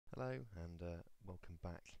Hello and welcome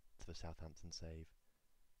back to the Southampton save.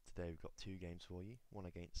 Today we've got two games for you, one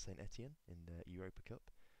against Saint Etienne in the Europa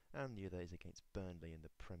Cup and the other is against Burnley in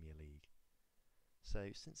the Premier League.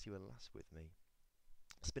 So since you were last with me,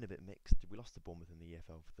 it's been a bit mixed. We lost to Bournemouth in the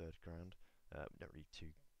EFL third ground, we don't really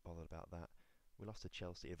too bothered about that. We lost to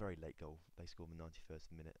Chelsea, a very late goal, they scored in the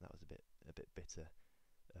 91st minute, that was a bit bitter.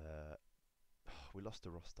 Uh, we lost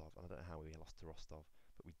to Rostov, and I don't know how we lost to Rostov,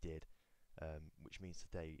 but we did. Which means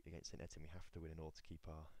today against Saint Etienne we have to win in order to keep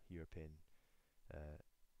our European uh,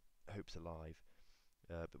 hopes alive.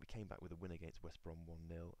 But we came back with a win against West Brom 1-0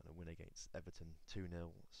 and a win against Everton 2-0,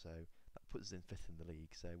 so that puts us in 5th in the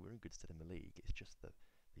league, so we're in good stead in the league. It's just the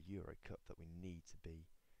Euro Cup that we need to be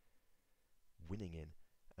winning in,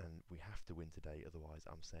 and we have to win today, otherwise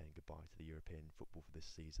I'm saying goodbye to the European football for this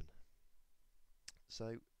season.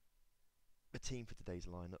 So the team for today's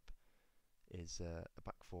lineup is a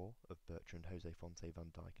back four of Bertrand, Jose Fonte,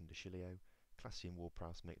 Van Dijk and De Chilio. Classy and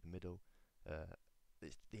Ward-Prowse make the middle.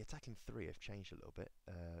 The attacking three have changed a little bit.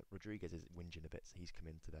 Rodriguez is whinging a bit, so he's come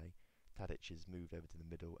in today. Tadic has moved over to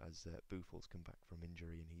the middle as Buffel's come back from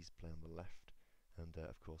injury and he's playing on the left. And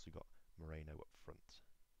of course we've got Moreno up front.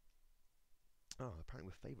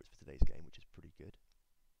 Apparently we're favourites for today's game, which is pretty good.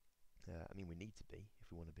 I mean, we need to be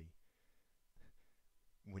if we want to be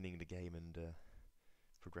winning the game and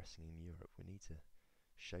progressing in Europe. We need to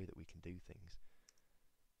show that we can do things.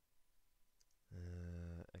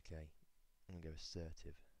 Okay, I'm going to go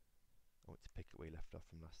assertive. I want to pick up where we left off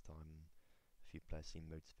from last time. A few players seem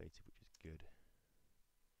motivated, which is good.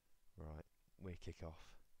 Right, we kick off,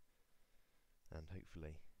 and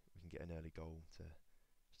hopefully we can get an early goal to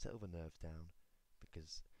settle the nerves down,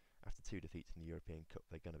 because after two defeats in the European Cup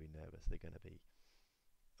they're going to be nervous. They're going to be,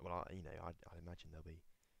 well, I imagine they'll be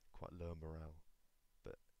quite low morale.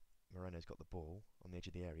 But Moreno's got the ball on the edge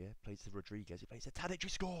of the area, plays to Rodriguez, he plays to Tadic, he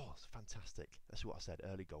scores! Fantastic. That's what I said,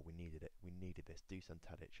 early goal, we needed it. We needed this. Dusan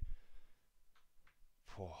Tadic.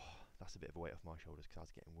 That's a bit of a weight off my shoulders because I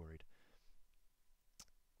was getting worried.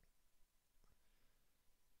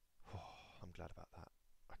 I'm glad about that.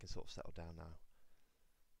 I can sort of settle down now.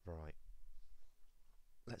 Right.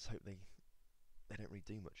 Let's hope they don't really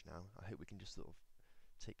do much now. I hope we can just sort of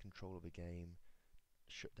take control of the game,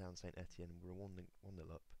 shut down Saint Etienne. We're 1-0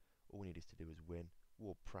 up. All we need is to do is win.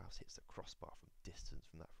 Ward-Prowse hits the crossbar from distance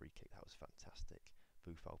from that free kick. That was fantastic.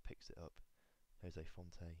 Buffal picks it up. Jose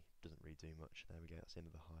Fonte doesn't really do much. There we go. That's the end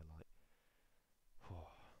of the highlight.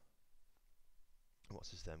 And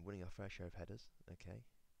what's this then? Winning our fair share of headers. Okay.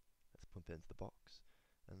 Let's pump it into the box.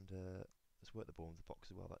 And let's work the ball into the box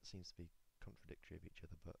as well. That seems to be contradictory of each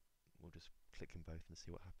other, but we'll just click them both and see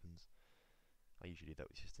what happens. I usually do that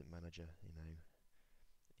with assistant manager, you know.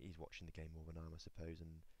 He's watching the game more than I am, I suppose,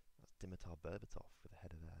 and that's Dimitar Berbatov with a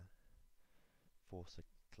header there. Forster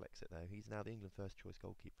collects it though. He's now the England first choice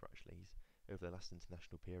goalkeeper actually. He's, over the last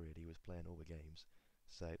international period he was playing all the games,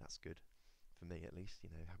 so that's good for me at least, you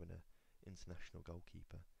know, having an international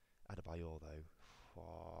goalkeeper. Adebayor though,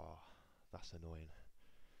 that's annoying.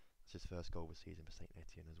 That's his first goal of the season for Saint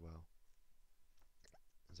Etienne as well.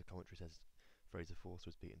 As the commentary says, Fraser Forster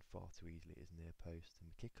was beaten far too easily at his near post and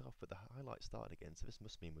we kick off, but the highlight started again, so this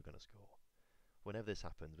must mean we're going to score. Whenever this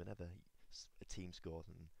happens, whenever a team scores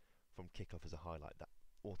and from kick-off as a highlight, that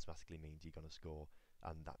automatically means you're going to score,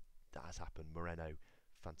 and that has happened. Moreno,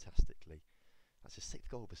 fantastically. That's his 6th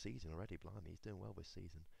goal of the season already, blimey, he's doing well this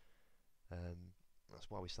season. That's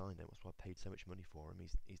why we signed him, that's why I paid so much money for him.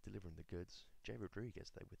 He's delivering the goods. Jay Rodriguez,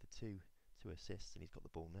 though, with the two assists, and he's got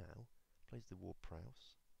the ball now. Plays to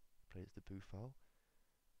Ward-Prowse, plays to Buffal.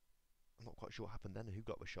 I'm not quite sure what happened then and who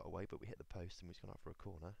got the shot away, but we hit the post and we've gone out for a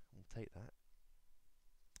corner. We'll take that.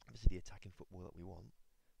 This is the attacking football that we want.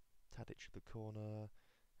 Tadic to the corner,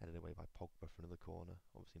 headed away by Pogba for another corner.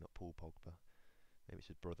 Obviously not Paul Pogba. Maybe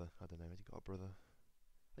it's his brother. I don't know. Has he got a brother?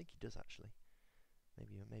 I think he does actually.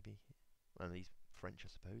 Maybe. Well, he's French,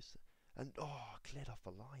 I suppose. And cleared off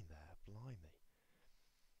the line there. Blimey.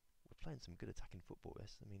 We're playing some good attacking football.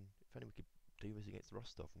 This. I mean, if only we could do this against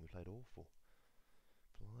Rostov, and we played awful.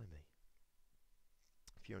 Blimey.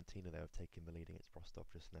 Fiorentina, they have taken the lead against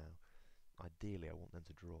Rostov just now. Ideally, I want them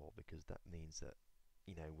to draw because that means that,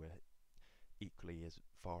 you know, we're equally as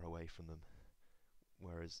far away from them.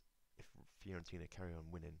 Whereas if Fiorentina carry on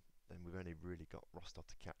winning, then we've only really got Rostov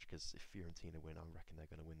to catch, because if Fiorentina win, I reckon they're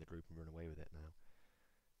going to win the group and run away with it now.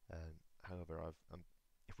 However,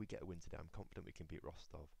 if we get a win today, I'm confident we can beat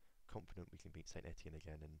Rostov, confident we can beat Saint Etienne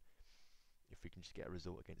again, and if we can just get a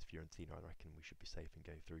result against Fiorentina, I reckon we should be safe and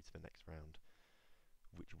go through to the next round,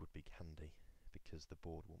 which would be handy, because the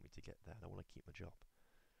board want me to get there and I want to keep my job.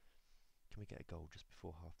 Can we get a goal just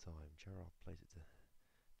before half time? Gerrard plays it to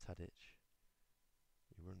Tadic.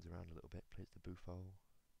 He runs around a little bit, plays to Buffon,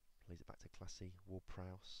 plays it back to Classy,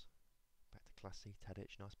 Ward-Prowse, back to Classy,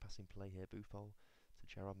 Tadic, nice passing play here, Buffon to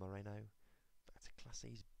Gerard Moreno, back to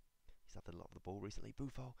Classy, he's had a lot of the ball recently,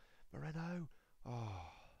 Buffon, Moreno, oh,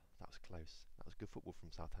 that was close, that was good football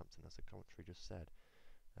from Southampton, as the commentary just said.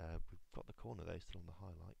 We've got the corner though still on the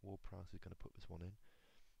highlight, Ward-Prowse is going to put this one in,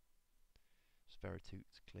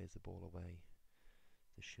 Sverotoots clears the ball away,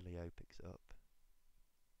 the Chilio picks it up,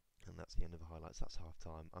 and that's the end of the highlights. That's half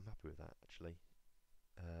time. I'm happy with that actually.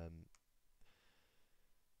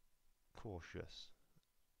 Cautious.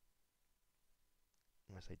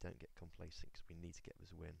 I say don't get complacent because we need to get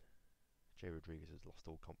this win. Jay Rodriguez has lost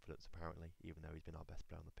all confidence apparently, even though he's been our best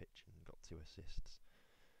player on the pitch and got 2 assists.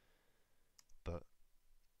 But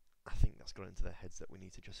I think that's got into their heads that we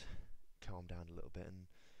need to just calm down a little bit, and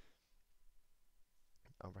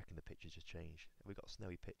I reckon the pitch has just changed. We got a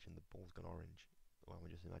snowy pitch and the ball's gone orange. Well,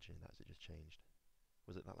 I'm just imagining that, has it just changed?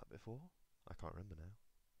 Was it like that before? I can't remember now.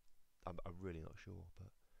 I'm really not sure,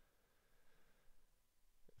 but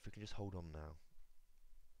if we can just hold on now.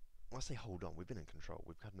 When I say hold on, we've been in control.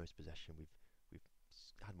 We've had most possession. We've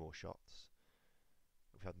had more shots.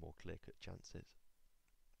 We've had more clear-cut chances.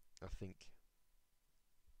 I think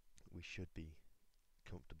we should be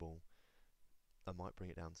comfortable. I might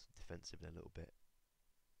bring it down to defensive in a little bit.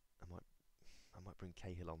 I might bring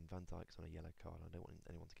Cahill on. Van Dijk's on a yellow card. I don't want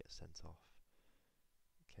anyone to get sent off.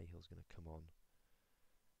 Cahill's going to come on.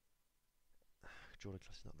 Jordan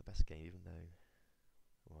Class is not the best game, even though,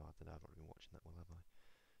 well, I don't know, I've not been watching that well, have I?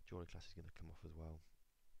 Jordan Class is going to come off as well.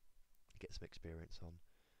 Get some experience on.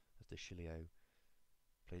 As De Chilio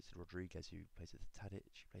plays it to Rodriguez, who plays it to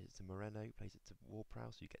Tadic, plays it to Moreno, plays it to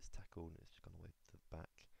Ward-Prowse, who gets tackled, and it's just gone away to the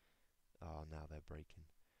back. Ah, now they're breaking.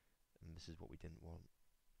 And this is what we didn't want.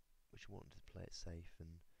 We wanted to play it safe,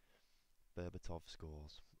 and Berbatov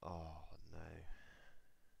scores. Oh, no.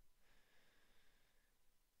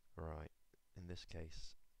 Right, in this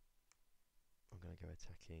case, I'm going to go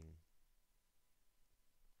attacking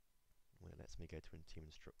when it lets me go to team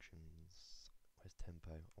instructions. Where's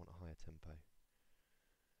tempo? I want a higher tempo.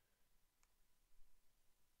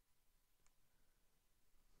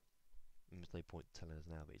 There's no point telling us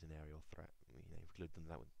now that he's an aerial threat. You know, if we could have done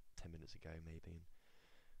that 10 minutes ago, maybe, and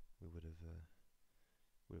we would have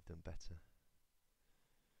done better.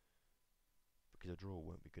 Because a draw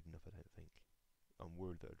won't be good enough, I don't think. I'm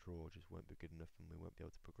worried that a draw just won't be good enough, and we won't be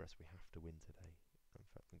able to progress. We have to win today. In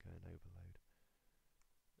fact, I'm going overload.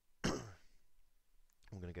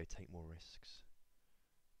 I'm going to go take more risks.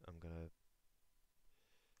 I'm going to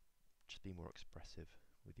just be more expressive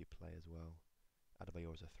with your play as well.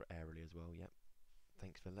 Adebayor is a threat aerially as well, yep.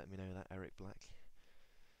 Thanks for letting me know that, Eric Black.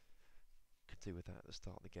 Could do with that at the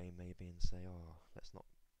start of the game maybe and say, oh, let's not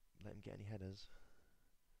let him get any headers.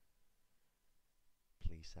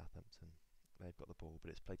 Please, Southampton. They've got the ball,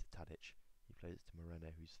 but it's played to Tadic. He plays it to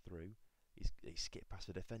Moreno, who's through. He's skipped past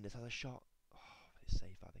the defenders, has a shot. Oh, but it's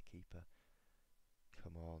saved by the keeper.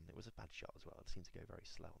 Come on, it was a bad shot as well. It seemed to go very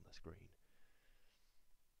slow on the screen.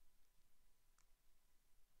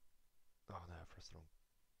 Oh no, I pressed the wrong.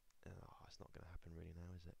 Oh, it's not going to happen really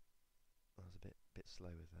now, is it? I was a bit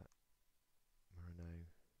slow with that. Moreno,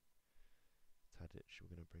 Tadic.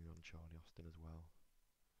 We're going to bring on Charlie Austin as well.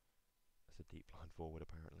 That's a deep line forward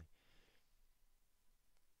apparently.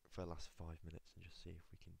 For the last 5 minutes and just see if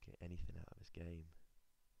we can get anything out of this game.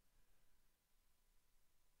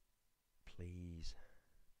 Please.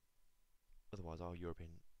 Otherwise our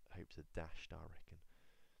European hopes are dashed, I reckon.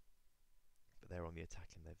 But they're on the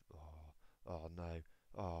attack and they've... Oh no.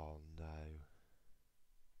 Oh no.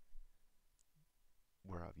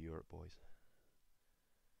 We're out of Europe, boys.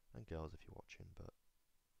 And girls if you're watching, but...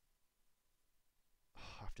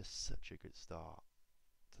 after such a good start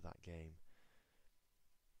to that game.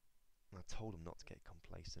 I told them not to get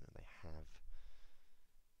complacent, and they have.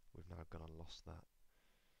 We've now gone and lost that.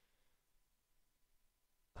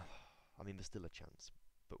 I mean, there's still a chance,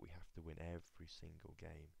 but we have to win every single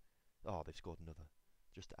game. Oh, they've scored another,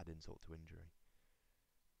 just to add insult to injury.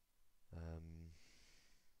 I'm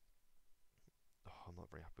not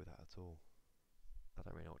very happy with that at all. I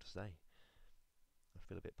don't really know what to say. I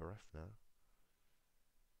feel a bit bereft now.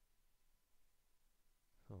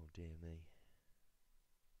 Oh dear me.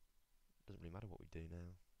 Doesn't really matter what we do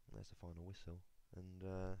now. There's the final whistle, and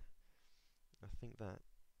I think that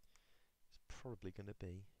is probably going to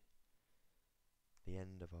be the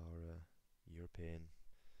end of our European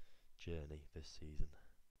journey this season.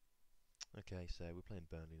 Okay, so we're playing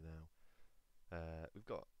Burnley now. We've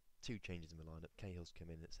got 2 changes in the lineup. Cahill's come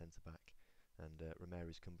in at centre back, and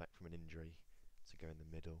Romero's come back from an injury to go in the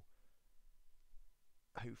middle.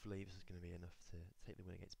 hopefully this is going to be enough to take the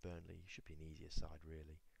win against Burnley. Should be an easier side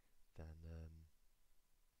really than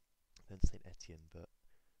Saint Etienne, but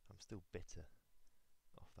I'm still bitter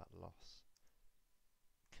off that loss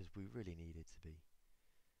because we really needed to be.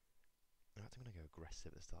 In fact, I'm going to go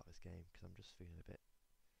aggressive at the start of this game because I'm just feeling a bit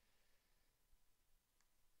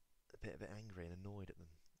angry and annoyed at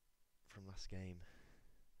them from last game.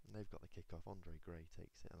 And they've got the kick off. Andre Gray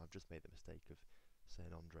takes it, and I've just made the mistake of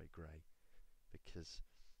saying Andre Gray because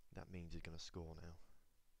that means he's going to score now,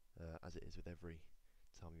 as it is with every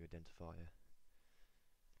time you identify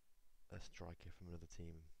a striker from another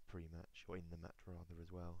team pre-match, or in the match rather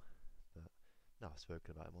as well. But now I've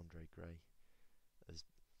spoken about him, Andre Gray has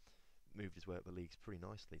moved his way up the leagues pretty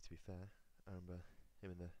nicely, to be fair. I remember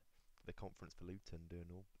him in the conference for Luton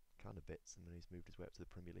doing all kind of bits, and then he's moved his way up to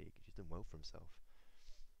the Premier League. He's done well for himself.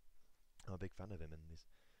 I'm a big fan of him and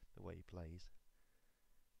the way he plays.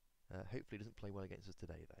 Hopefully he doesn't play well against us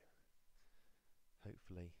today, though.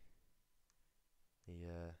 Hopefully he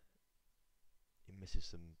misses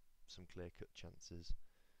some clear-cut chances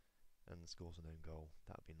and scores an own goal.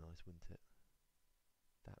 That would be nice, wouldn't it?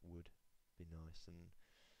 That would be nice. And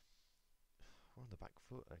we're on the back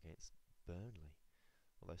foot against Burnley.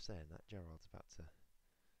 Although saying that, Gerrard's about to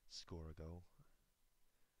score a goal.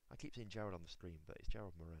 I keep saying Gerrard on the stream, but it's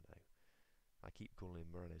Gerrard Moreno. I keep calling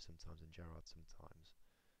him Moreno sometimes and Gerrard sometimes.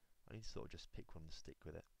 I need to sort of just pick one and stick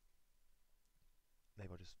with it.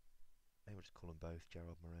 Maybe I'll just call them both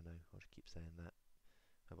Gerrard Moreno. I'll just keep saying that.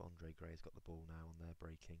 However, Andre Gray's got the ball now and they're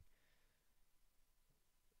breaking.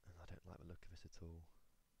 And I don't like the look of this at all.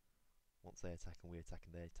 Once they attack and we attack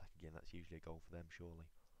and they attack again, that's usually a goal for them, surely.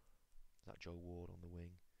 Is that Joe Ward on the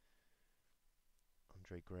wing?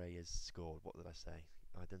 Andre Gray has scored. What did I say?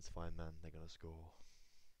 Identify a man, they're going to score.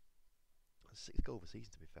 6th goal of the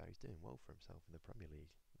season, to be fair. He's doing well for himself in the Premier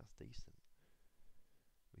League. That's decent.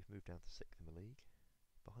 We've moved down to 6th in the league.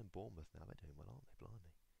 Behind Bournemouth now, they're doing well, aren't they?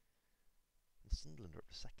 Blimey. And Sunderland are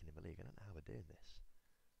up to 2nd in the league. I don't know how they're doing this.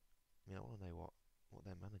 I mean, I want to know what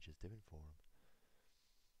their manager's doing for them.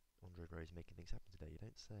 Andre Gray's making things happen today, you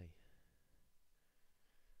don't say.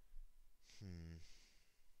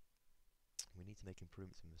 We need to make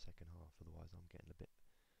improvements in the second half, otherwise I'm getting a bit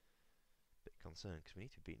concerned, because we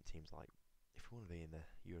need to be beating teams like, if we want to be in the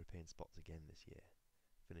European spots again this year,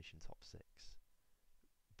 finish in top 6,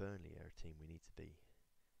 Burnley are a team we need to be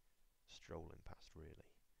strolling past, really.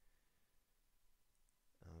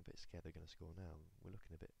 I'm a bit scared they're going to score now. We're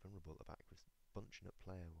looking a bit vulnerable at the back, with bunching up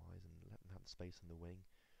player-wise and letting them have the space on the wing.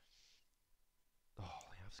 Oh,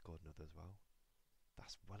 they have scored another as well.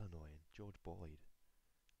 That's well annoying. George Boyd.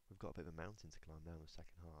 We've got a bit of a mountain to climb down in the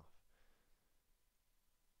second half.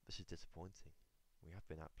 This is disappointing. We have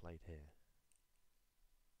been outplayed here.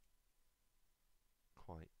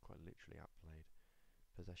 Quite literally outplayed.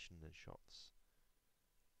 Possession and shots.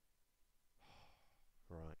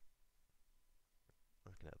 Right.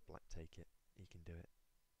 I'm going to let Black take it. He can do it.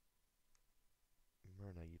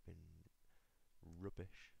 Moreno, you've been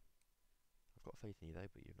rubbish. I've got faith in you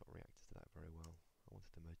though, but you've not reacted to that very well. I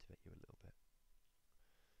wanted to motivate you a little bit.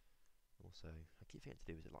 Also, I keep forgetting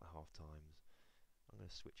to do this at like half times. I'm going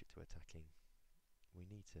to switch it to attacking. We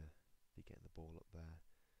need to be getting the ball up there,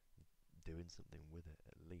 doing something with it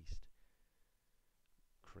at least,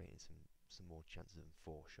 creating some more chances than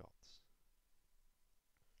 4 shots.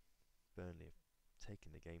 Burnley have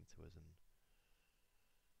taken the game to us, and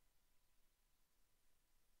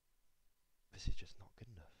this is just not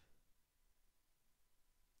good enough.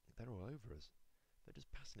 They're all over us. They're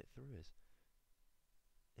just passing it through us.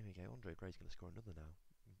 Here we go. Andre Gray's going to score another now.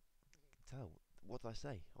 What did I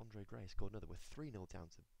say? Andre Gray scored another. We're 3-0 down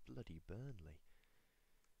to bloody Burnley.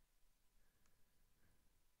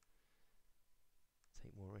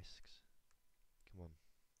 Take more risks. Come on.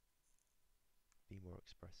 Be more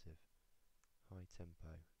expressive. High tempo.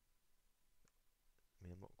 I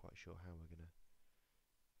mean, I'm not quite sure how we're going to...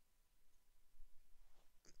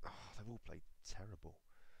 Oh, they've all played terrible.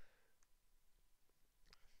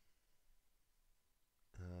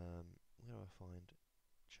 Where do I find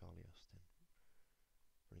Charlie Austin?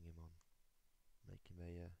 Bring him on. Make him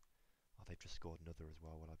a... Oh, they've just scored another as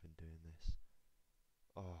well while I've been doing this.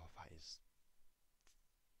 Oh, that is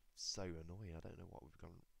so annoying. I don't know what's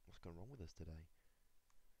gone wrong with us today.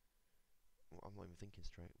 I'm not even thinking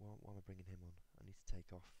straight. Why am I bringing him on? I need to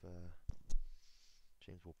take off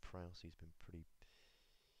James Ward-Prowse, who's been pretty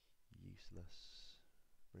useless.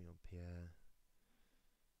 Bring on Pierre.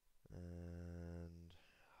 And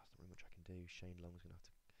there's not really much I can do. Shane Long's going to have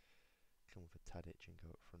to come with a Tadic and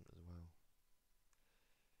go up front as well.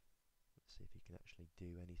 Let's see if he can actually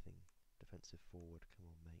do anything. Defensive forward, come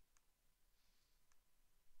on mate.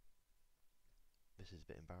 this is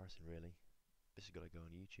a bit embarrassing, really. This has got to go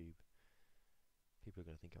on YouTube. People are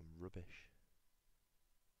going to think I'm rubbish.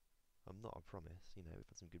 I'm not, I promise. You know, we've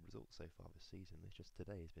had some good results so far this season. It's just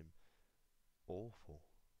today has been awful.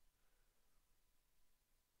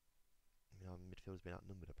 You know, our midfield's been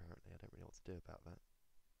outnumbered apparently. I don't really know what to do about that.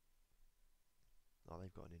 Oh,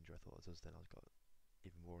 they've got an injury. I thought it was us then. I got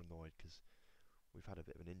even more annoyed because we've had a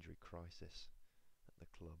bit of an injury crisis at the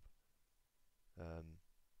club.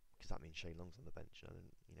 Because that means Shane Long's on the bench, and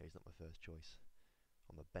you know he's not my first choice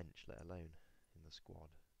on the bench, let alone in the squad.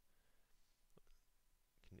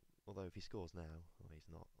 Although if he scores now, well, he's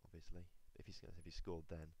not obviously. But if he scored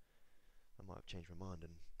then, I might have changed my mind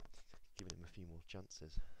and given him a few more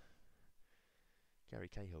chances. Gary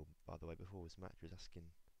Cahill, by the way, before this match was asking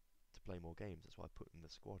to play more games. That's why I put him in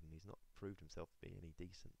the squad, and he's not proved himself to be any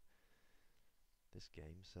decent this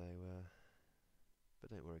game. So,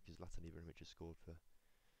 but don't worry, because Zlatan Ibrahimovic has scored for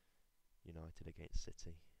United against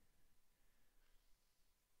City.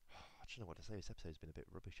 I don't know what to say. This episode's been a bit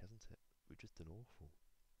rubbish, hasn't it? We've just done awful.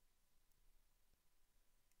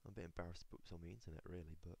 I'm a bit embarrassed to put this on the internet,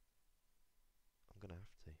 really, but I'm gonna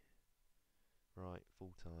have to. Right,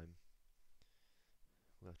 full time.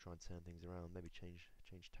 We're gonna try and turn things around. Maybe change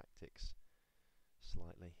tactics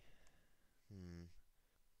slightly.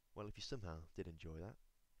 Well, if you somehow did enjoy that,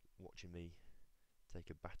 watching me take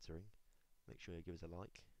a battering, make sure you give us a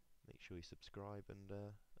like, make sure you subscribe, and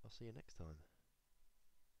I'll see you next time.